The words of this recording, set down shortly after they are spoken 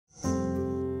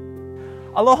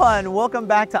Aloha and welcome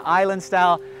back to Island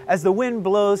Style. As the wind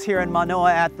blows here in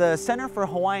Manoa at the Center for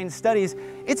Hawaiian Studies,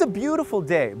 it's a beautiful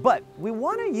day, but we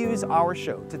want to use our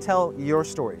show to tell your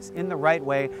stories in the right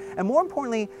way, and more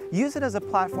importantly, use it as a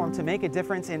platform to make a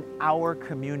difference in our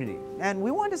community. And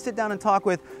we wanted to sit down and talk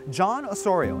with Jon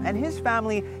Osorio and his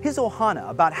family, his ohana,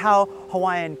 about how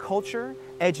Hawaiian culture,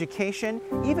 education,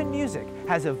 even music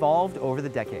has evolved over the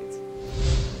decades.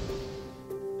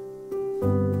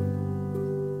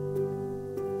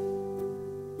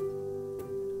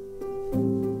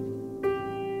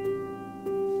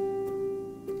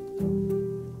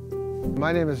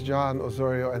 My name is Jon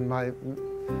Osorio, and my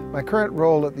current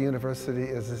role at the university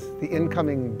is the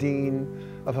incoming Dean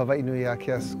of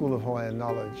Hawaiʻinuiākea School of Hawaiian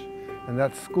Knowledge. And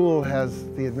that school has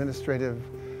the administrative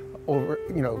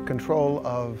control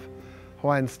of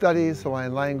Hawaiian studies,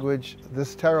 Hawaiian language,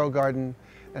 this tarot garden,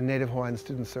 and Native Hawaiian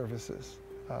student services.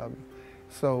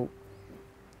 So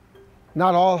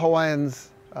not all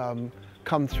Hawaiians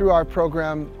come through our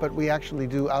program, but we actually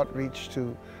do outreach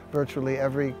to virtually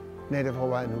every Native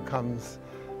Hawaiian who comes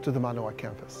to the Manoa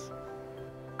campus.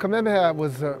 Kamehameha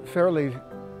was a fairly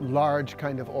large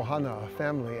kind of ohana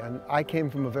family, and I came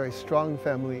from a very strong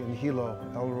family in Hilo,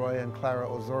 Elroy and Clara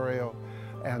Osorio,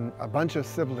 and a bunch of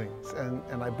siblings,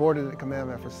 and I boarded at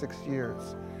Kamehameha for 6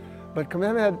 years. But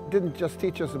Kamehameha didn't just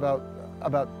teach us about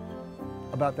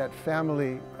that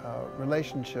family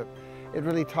relationship. It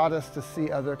really taught us to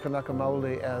see other Kanaka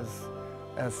Maoli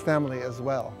as family as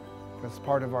well, as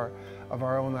part of our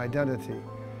own identity.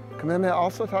 Kamehameha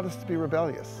also taught us to be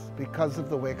rebellious because of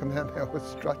the way Kamehameha was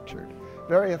structured.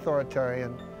 Very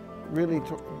authoritarian, really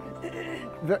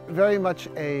very much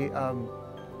a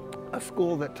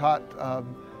school that taught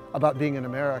about being an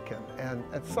American. And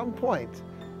at some point,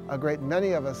 a great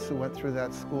many of us who went through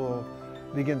that school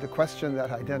began to question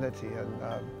that identity,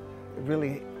 and it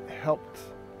really helped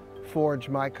forge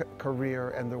my career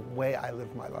and the way I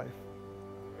live my life.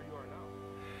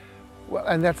 Well,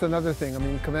 and that's another thing. I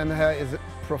mean, Kamehameha is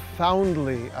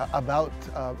profoundly about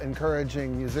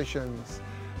encouraging musicians,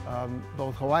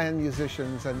 both Hawaiian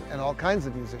musicians and all kinds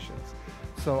of musicians.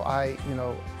 So I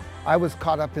was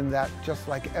caught up in that just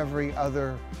like every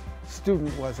other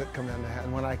student was at Kamehameha.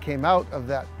 And when I came out of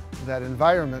that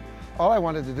environment, all I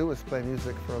wanted to do was play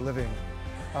music for a living.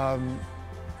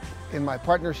 In my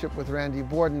partnership with Randy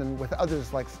Borden and with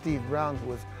others like Steve Brown,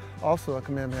 who was also a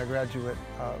Kamehameha graduate,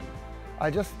 I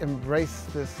just embrace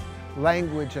this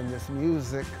language and this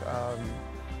music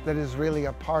that is really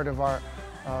a part of our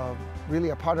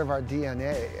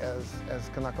DNA as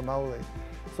Kanaka Maoli.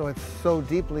 So it's so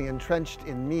deeply entrenched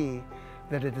in me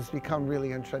that it has become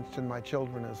really entrenched in my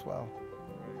children as well.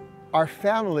 Our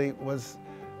family was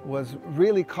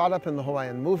really caught up in the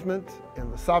Hawaiian movement,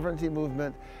 in the sovereignty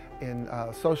movement, in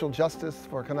social justice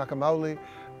for Kanaka Maoli,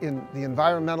 in the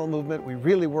environmental movement. We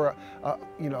really were,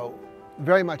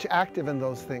 very much active in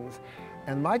those things.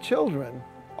 And my children,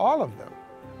 all of them,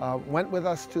 went with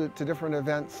us to different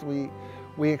events.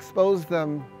 We exposed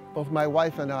them, both my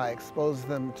wife and I exposed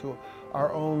them to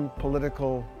our own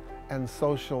political and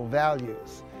social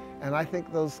values. And I think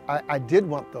I did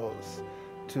want those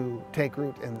to take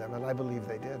root in them, and I believe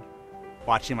they did.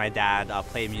 Watching my dad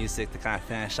play music to kind of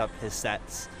finish up his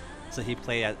sets. So he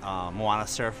played at Moana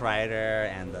Surf Rider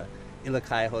and the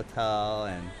Ilakai Hotel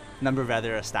and a number of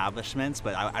other establishments,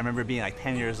 but I remember being like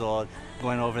 10 years old,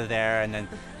 going over there, and then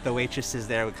the waitresses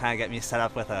there would kind of get me set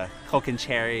up with a Coke and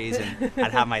cherries, and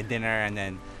I'd have my dinner and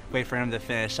then wait for him to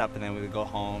finish up, and then we would go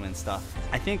home and stuff.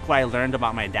 I think what I learned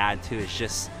about my dad too is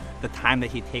just the time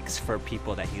that he takes for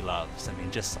people that he loves. I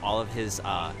mean, just all of his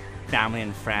family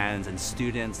and friends and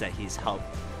students that he's helped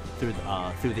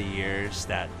through the years.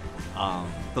 That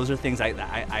those are things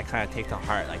I kind of take to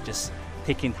heart, like just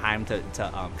taking time to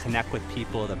connect with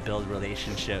people, to build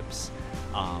relationships,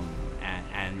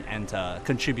 and to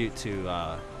contribute to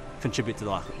the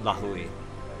lahui.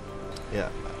 Yeah,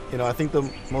 I think the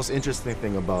most interesting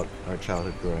thing about our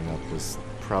childhood growing up was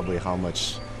probably how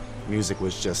much music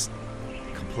was just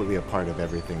completely a part of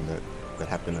everything that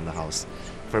happened in the house.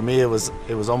 For me, it was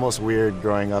almost weird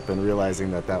growing up and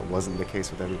realizing that wasn't the case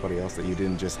with everybody else, that you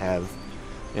didn't just have,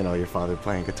 your father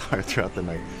playing guitar throughout the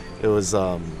night. It was,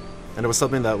 and it was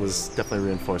something that was definitely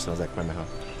reinforced when I was at Kamehameha.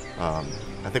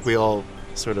 I think we all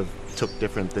sort of took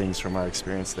different things from our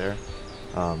experience there.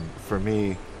 For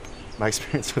me, my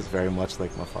experience was very much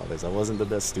like my father's. I wasn't the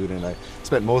best student. I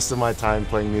spent most of my time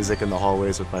playing music in the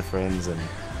hallways with my friends, and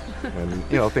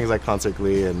things like concert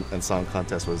glee and song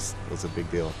contest was a big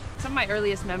deal. Some of my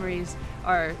earliest memories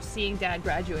are seeing Dad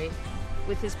graduate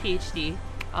with his PhD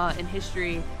in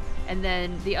history, and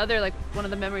then the other, one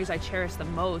of the memories I cherish the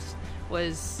most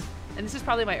was and this is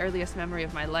probably my earliest memory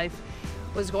of my life,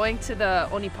 was going to the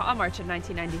Onipa'a March in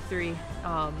 1993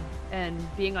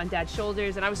 and being on Dad's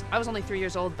shoulders. And I was only 3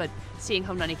 years old, but seeing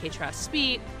Haunani-Ke Trask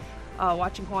speak,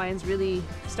 watching Hawaiians really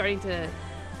starting to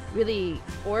really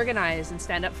organize and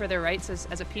stand up for their rights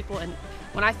as a people. And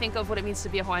when I think of what it means to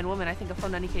be a Hawaiian woman, I think of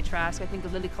Haunani-Ke Trask, I think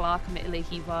of Lilikala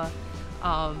Kame'elehiva.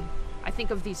 I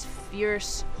think of these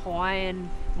fierce Hawaiian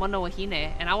mana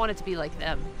wahine, and I wanted to be like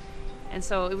them. And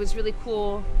so it was really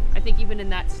cool, I think even in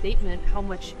that statement, how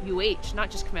much UH, not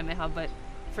just Kamehameha, but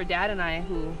for Dad and I,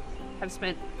 who have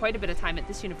spent quite a bit of time at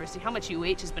this university, how much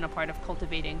UH has been a part of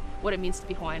cultivating what it means to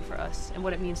be Hawaiian for us and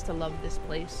what it means to love this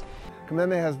place.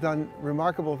 Kamehameha has done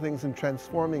remarkable things in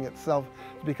transforming itself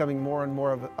to becoming more and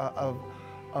more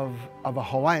of a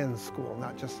Hawaiian school,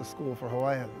 not just a school for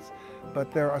Hawaiians.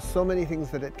 But there are so many things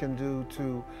that it can do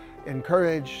to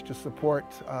encourage, to support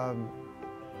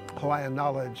Hawaiian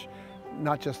knowledge,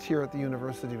 not just here at the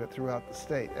university, but throughout the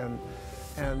state.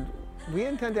 And we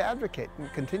intend to advocate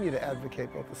and continue to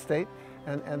advocate both the state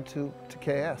and to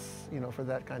KS, for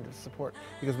that kind of support,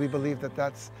 because we believe that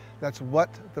that's what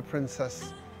the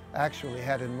princess actually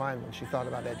had in mind when she thought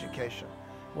about education.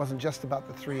 It wasn't just about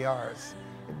the 3 R's.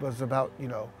 It was about,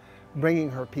 bringing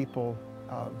her people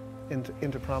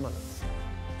into prominence.